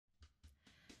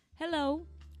Hello,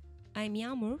 I'm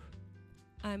Yagmur.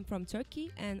 I'm from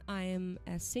Turkey and I am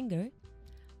a singer.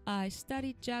 I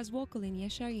studied jazz vocal in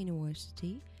Yaşar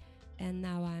University and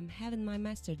now I'm having my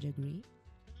master's degree.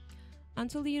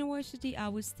 Until the university, I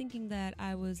was thinking that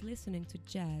I was listening to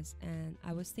jazz and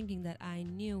I was thinking that I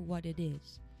knew what it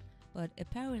is. But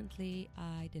apparently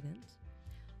I didn't.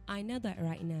 I know that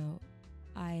right now.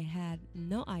 I had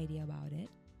no idea about it.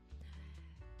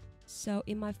 So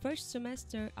in my first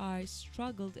semester, I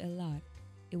struggled a lot.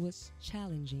 It was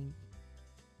challenging.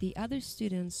 The other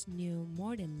students knew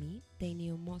more than me. They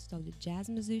knew most of the jazz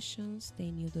musicians.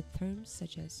 They knew the terms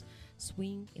such as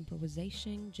swing,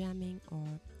 improvisation, jamming, or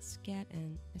scat,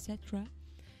 and etc.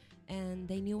 And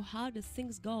they knew how the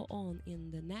things go on in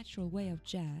the natural way of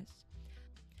jazz.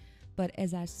 But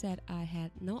as I said, I had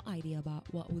no idea about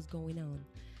what was going on.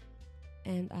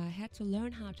 And I had to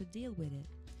learn how to deal with it.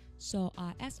 So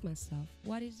I asked myself,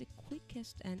 what is the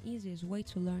quickest and easiest way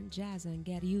to learn jazz and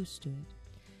get used to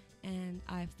it? And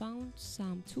I found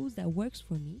some tools that works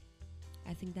for me.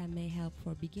 I think that may help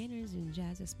for beginners in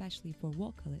jazz, especially for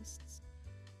vocalists.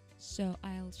 So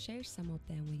I'll share some of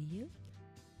them with you.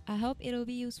 I hope it'll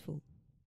be useful.